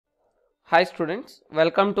Hi students,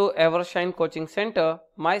 welcome to Evershine Coaching Center.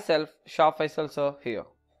 Myself Shah Faisal sir here.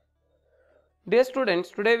 Dear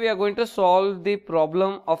students, today we are going to solve the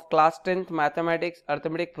problem of class 10th mathematics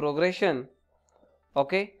arithmetic progression.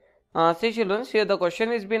 Okay. See children, here the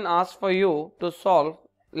question is been asked for you to solve.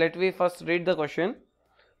 Let me first read the question.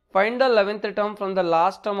 Find the 11th term from the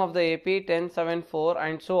last term of the AP 1074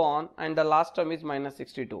 and so on, and the last term is minus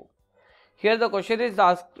 62. Here the question is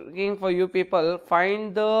asking for you people,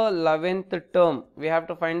 find the 11th term. We have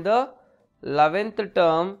to find the 11th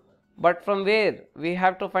term, but from where? We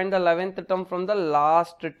have to find the 11th term from the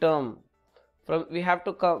last term. We have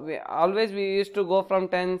to come, we used to go from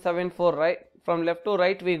 1074, right? From left to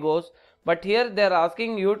right we goes, but here they are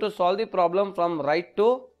asking you to solve the problem from right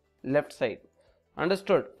to left side.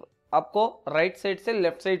 Understood? आपको right side से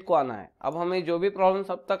left side को आना है. अब हमें जो भी problem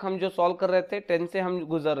अब तक हम जो सॉल्व कर रहे थे 10 से हम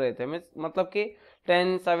गुजर रहे थे, मतलब कि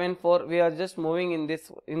 10, 7, 4 we are just moving in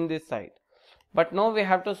this side, but now we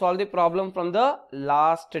have to solve the problem from the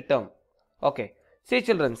last term. Okay, C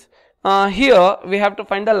children's, here we have to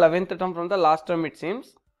find the 11th term from the last term. It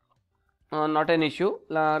seems not an issue.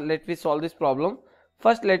 Let me solve this problem.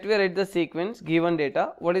 First let me write the sequence given data.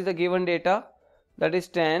 What is the given data? That is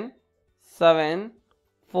 10, 7,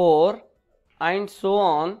 4 and so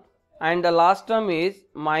on, and the last term is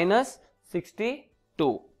minus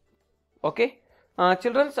 62. Okay,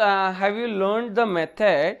 children, have you learned the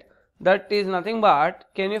method that is nothing but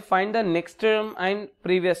can you find the next term and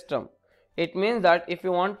previous term? It means that if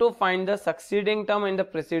you want to find the succeeding term and the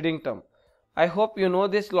preceding term, I hope you know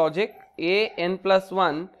this logic. A n plus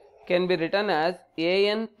 1 can be written as a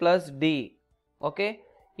n plus d. Okay,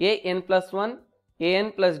 a n plus 1, a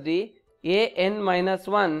n plus d, a n minus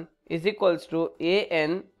 1 is equals to a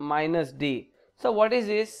n minus d. So what is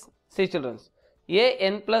this? See children, a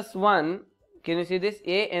n plus 1, can you see this?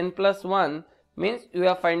 A n plus 1 means you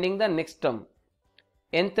are finding the next term.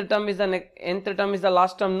 Nth term is the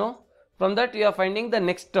last term, no? From that you are finding the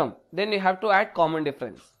next term. Then you have to add common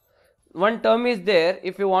difference. One term is there.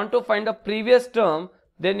 If you want to find the previous term,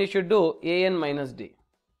 then you should do a n minus d.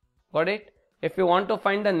 Got it? If you want to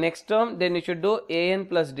find the next term, then you should do a n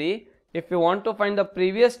plus d. If you want to find the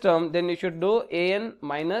previous term, then you should do a n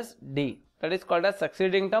minus d. That is called as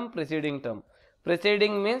succeeding term, preceding term.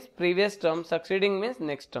 Preceding means previous term, succeeding means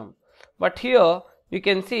next term. But here you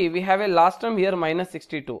can see we have a last term here minus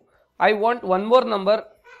 62. I want one more number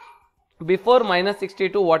before minus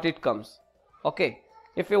 62, what it comes. Okay.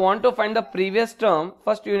 If you want to find the previous term,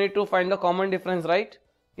 first you need to find the common difference, right?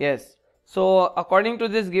 Yes. So according to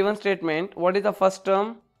this given statement, what is the first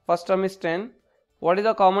term? First term is 10. What is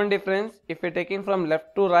the common difference? If we are taking from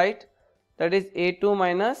left to right, that is a2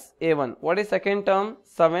 minus a1. What is second term?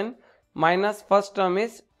 7 minus first term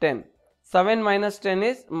is 10. 7 minus 10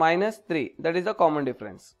 is minus 3. That is the common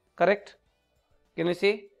difference. Correct? Can you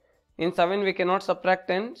see? In 7 we cannot subtract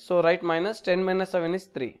 10. So write minus 10 minus 7 is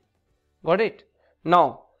 3. Got it?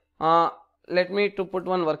 Now let me to put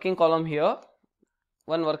one working column here.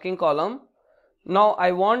 One working column. Now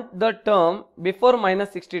I want the term before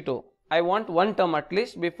minus 62. I want one term at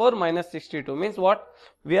least before minus 62. Means what?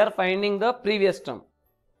 We are finding the previous term.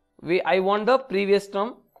 I want the previous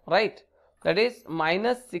term, right? That is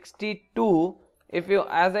minus 62. If you,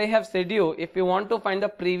 as I have said you, if you want to find the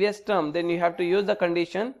previous term, then you have to use the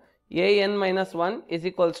condition a n minus 1 is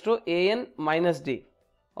equals to a n minus d.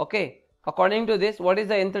 Okay. According to this, what is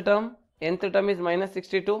the nth term? Nth term is minus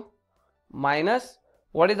 62 minus,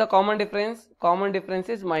 what is the common difference? Common difference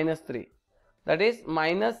is minus 3. That is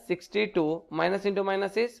minus 62, minus into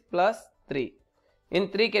minus is plus 3. In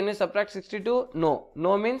 3 can you subtract 62? No.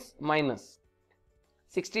 No means minus.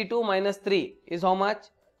 62 minus 3 is how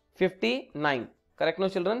much? 59. Correct, no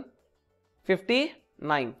children?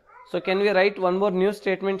 59. So can we write one more new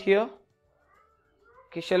statement here?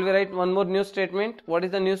 Okay, shall we write one more new statement? What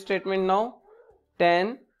is the new statement now?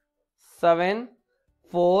 10, 7,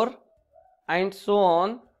 4 and so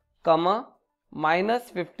on, comma,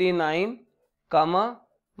 minus 59, comma,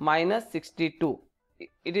 minus 62.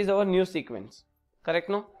 It is our new sequence. Correct,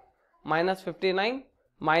 no? Minus 59,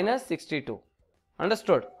 minus 62.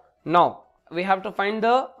 Understood? Now, we have to find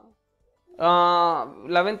the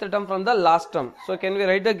 11th term from the last term. So, can we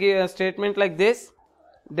write the statement like this?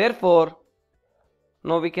 Therefore,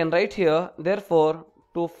 now we can write here, therefore,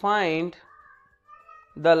 to find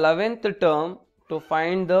the 11th term, to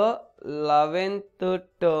find the 11th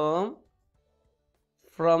term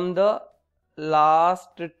from the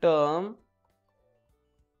last term,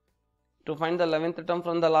 to find the 11th term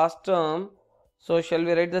from the last term, so shall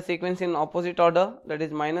we write the sequence in opposite order? That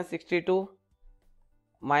is minus 62,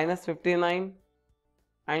 minus 59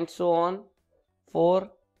 and so on,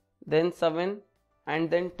 4 then 7 and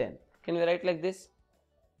then 10. Can we write like this?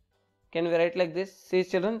 Can we write like this? See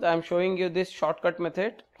children, I am showing you this shortcut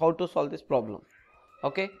method how to solve this problem.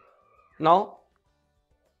 Okay. Now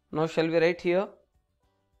shall we write here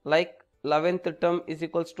like 11th term is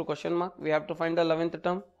equals to question mark. We have to find the 11th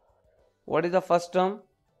term. What is the first term?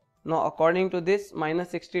 Now according to this, minus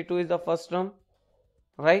 62 is the first term,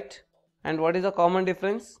 right? And what is the common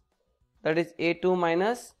difference? That is A2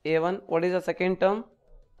 minus A1. What is the second term?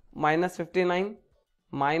 Minus 59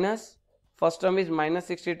 minus, first term is minus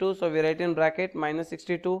 62, so we write in bracket minus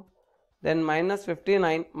 62, then minus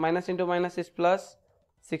 59, minus into minus is plus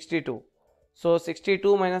 62. So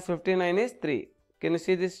 62 minus 59 is 3. Can you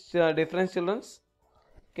see this difference, children?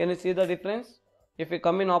 Can you see the difference? If we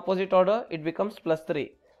come in opposite order, it becomes plus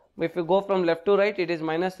 3. If you go from left to right, it is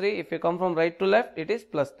minus 3. If you come from right to left, it is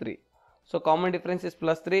plus 3. So common difference is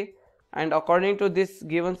plus 3. And according to this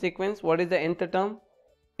given sequence, what is the nth term?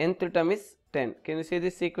 Nth term is 10. Can you see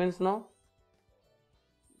this sequence now?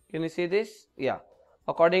 Can you see this? Yeah.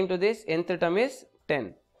 According to this, nth term is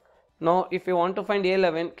 10. Now, if you want to find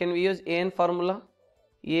A11, can we use AN formula?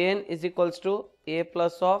 AN is equals to A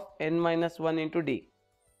plus of n minus 1 into D.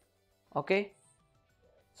 Okay.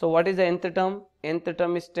 So, what is the nth term? Nth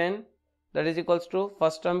term is 10. That is equals to,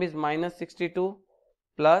 first term is minus 62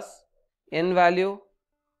 plus n value.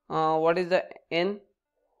 What is the n?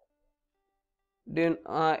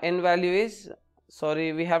 N value is,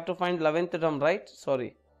 sorry, we have to find 11th term, right?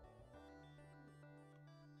 Sorry.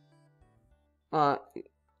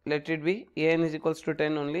 Let it be an is equals to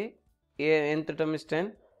 10 only. Nth term is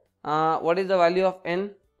 10. What is the value of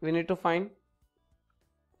n? We need to find.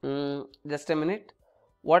 Just a minute.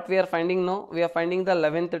 What we are finding now? We are finding the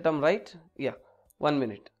 11th term, right? Yeah. 1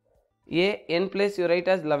 minute. N place you write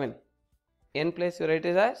as 11. N place you write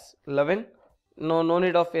as 11. No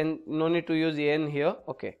need of n. No need to use n here.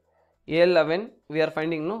 Okay. A11 we are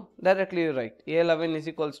finding, no, directly you write A11 is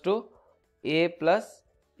equals to A plus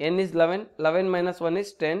n is 11. 11 minus 1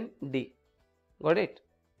 is 10 D. Got it?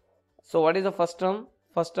 So what is the first term?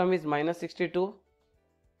 First term is minus 62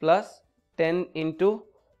 plus 10 into,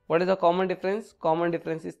 what is the common difference? Common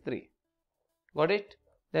difference is 3. Got it?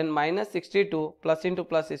 Then minus 62 plus into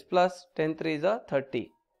plus is plus, 10 3 is a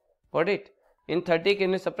 30. Got it? In 30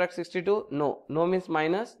 can you subtract 62? No. No means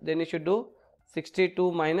minus. Then you should do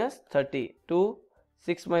 62 minus 30. 2,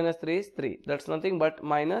 6 minus 3 is 3. That's nothing but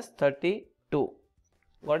minus 32.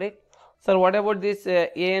 Got it? Sir, what about this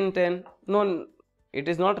AN 10? No, it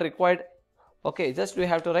is not required. Okay, just we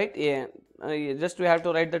have to write AN. Just we have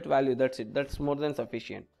to write that value. That's it. That's more than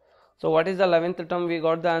sufficient. So what is the 11th term? We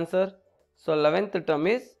got the answer. So 11th term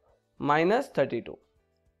is minus 32.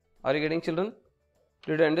 Are you getting, children?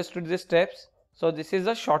 Did you understood these steps? So this is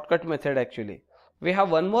a shortcut method actually. We have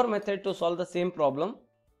one more method to solve the same problem.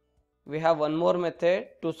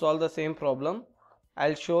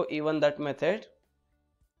 I'll show even that method.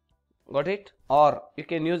 Got it? Or you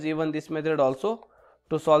can use even this method also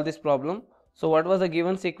to solve this problem. So what was the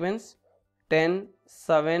given sequence? 10,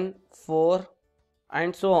 7, 4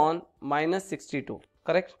 and so on minus 62.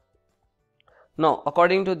 Correct? Now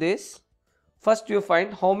according to this, first you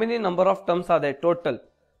find how many number of terms are there total.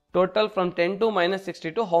 Total from 10 to minus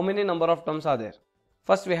 62, how many number of terms are there?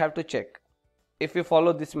 First we have to check if you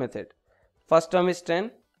follow this method. First term is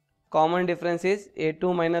 10, common difference is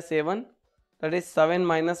A2 minus A1, that is 7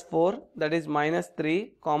 minus 4, that is minus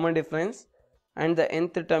 3, common difference, and the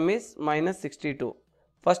nth term is minus 62.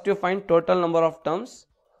 First you find total number of terms,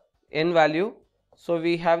 n value. So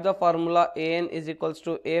we have the formula an is equals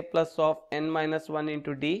to a plus of n minus 1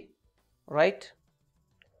 into d, right?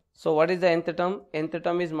 So what is the nth term? Nth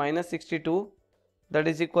term is minus 62, that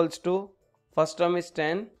is equals to, first term is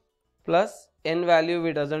 10 plus n value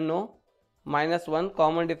we doesn't know, minus 1,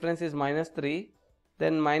 common difference is minus 3,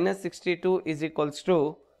 then minus 62 is equals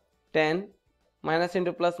to 10, minus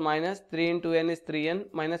into plus minus, 3 into n is 3n,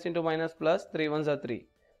 minus into minus plus, 3 ones are 3.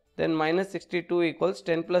 Then minus 62 equals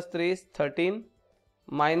 10 plus 3 is 13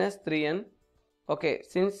 minus 3n. Okay,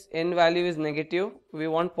 since n value is negative, we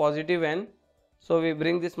want positive n. So we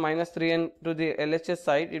bring this minus 3n to the LHS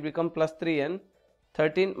side, it becomes plus 3n.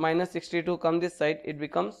 13 minus 62 come this side, it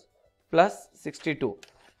becomes plus 62.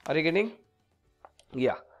 Are you getting?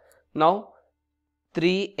 Yeah. Now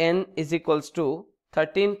 3n is equals to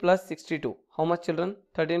 13 plus 62. How much, children?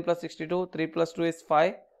 13 plus 62, 3 plus 2 is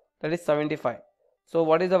 5, that is 75. So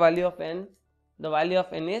what is the value of n? The value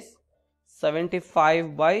of n is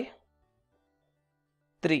 75 by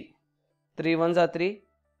 3. 3 ones are 3,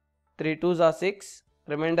 3 twos are 6,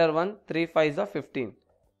 remainder 1, 3 fives are 15.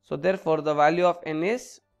 So therefore the value of n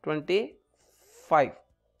is 25.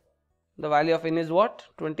 The value of n is what?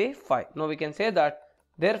 25. Now we can say that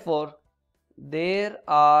therefore there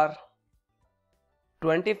are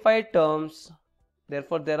 25 terms.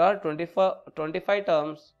 Therefore there are 25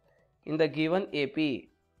 terms in the given AP.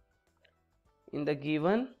 In the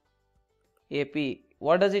given AP.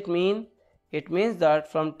 What does it mean? It means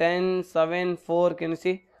that from 10, 7, 4, can you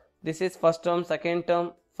see? This is first term, second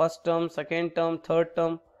term, first term, second term, third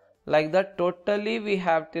term. Like that, totally we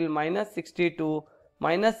have till minus 62.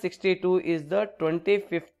 Minus 62 is the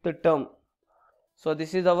 25th term. So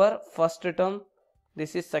this is our first term,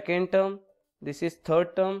 this is second term, this is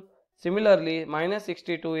third term. Similarly, minus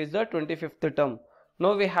 62 is the 25th term.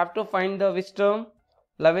 Now we have to find the which term?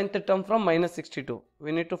 11th term from minus 62.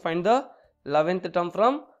 We need to find the 11th term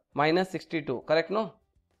from minus 62. Correct, no?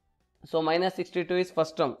 So minus 62 is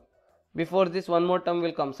first term. Before this, one more term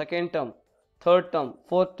will come. Second term, third term,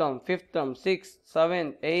 fourth term, fifth term, 6,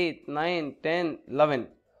 7, 8, 9, 10, 11.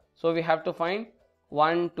 So we have to find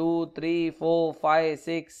 1, 2, 3, 4, 5,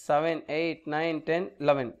 6, 7, 8, 9, 10,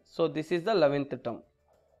 11. So this is the 11th term.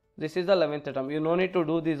 This is the 11th term. You no need to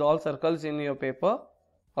do these all circles in your paper.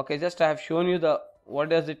 Okay, just I have shown you the what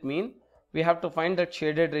does it mean. We have to find that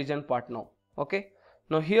shaded region part now. Okay.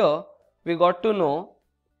 Now here we got to know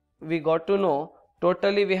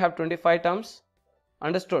totally we have 25 terms.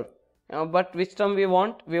 Understood? But which term we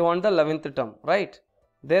want? We want the 11th term, right?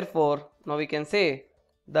 Therefore, now we can say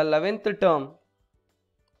the 11th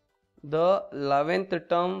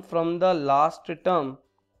term from the last term,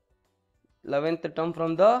 11th term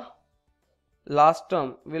from the last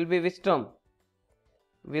term will be which term?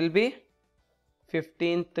 Will be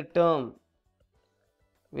 15th term.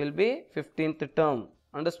 Will be 15th term.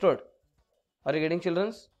 Understood? Are you getting,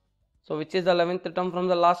 children? So which is the 11th term from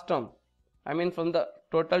the last term? I mean from the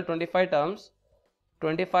total 25 terms,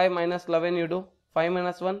 25 minus 11 you do, 5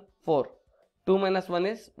 minus 1, 4, 2 minus 1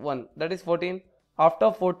 is 1, that is 14.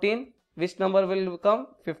 After 14, which number will become?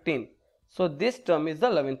 15. So this term is the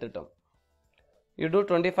 11th term. You do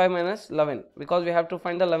 25 minus 11 because we have to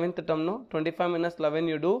find the 11th term, no? 25 minus 11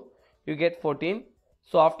 you do, you get 14.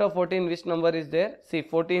 So after 14, which number is there? See,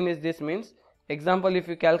 14 is this means, example, if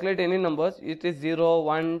you calculate any numbers, it is 0,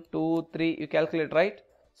 1, 2, 3, you calculate, right?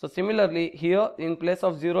 So similarly, here in place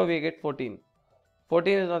of 0, we get 14.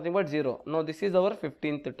 14 is nothing but 0. Now this is our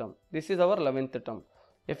 15th term. This is our 11th term.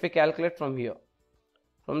 If we calculate from here,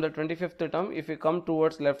 from the 25th term, if we come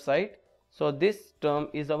towards left side, so this term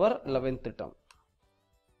is our 11th term.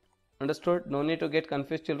 Understood? No need to get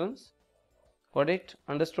confused, children. Got it?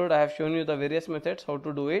 Understood? I have shown you the various methods how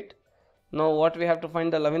to do it. Now what we have to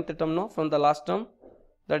find the 11th term now from the last term,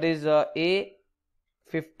 that is A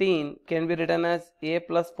 15 can be written as A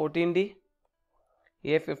plus 14D.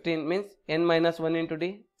 A 15 means n minus 1 into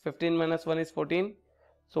D. 15 minus 1 is 14.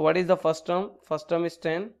 So what is the first term? First term is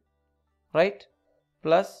 10, right?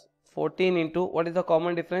 Plus 14 into, what is the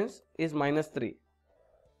common difference? Is minus 3.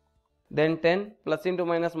 Then 10 plus into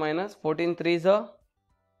minus minus, 14 3 is a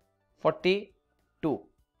 42.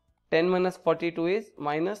 10 minus 42 is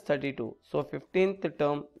minus 32. So 15th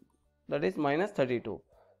term, that is minus 32.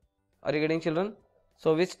 Are you getting, children?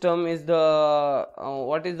 So which term is the,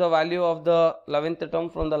 what is the value of the 11th term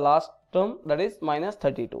from the last term? That is minus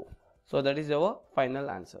 32. So that is our final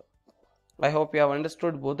answer. I hope you have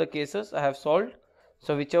understood both the cases I have solved.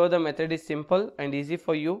 So whichever the method is simple and easy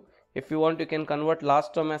for you, if you want, you can convert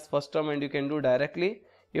last term as first term and you can do directly.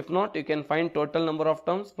 If not, you can find total number of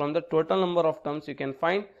terms. From the total number of terms, you can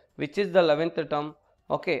find which is the 11th term.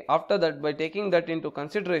 Okay, after that, by taking that into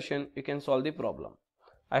consideration, you can solve the problem.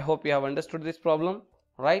 I hope you have understood this problem,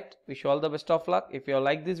 right? Wish you all the best of luck. If you have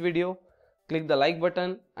liked this video, click the like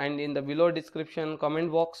button, and in the below description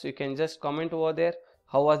comment box, you can just comment over there.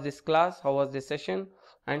 How was this class? How was this session?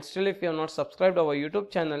 And still, if you have not subscribed our YouTube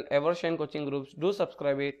channel, Evershine Coaching Groups, do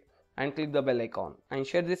subscribe it and click the bell icon and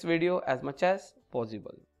share this video as much as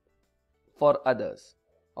possible for others.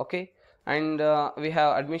 Okay. And we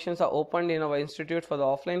have admissions are opened in our institute for the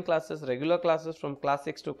offline classes, regular classes from class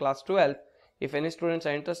 6 to class 12. If any students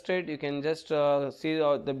are interested, you can just see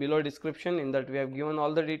the below description. In that we have given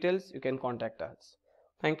all the details. You can contact us.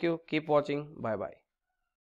 Thank you. Keep watching. Bye bye.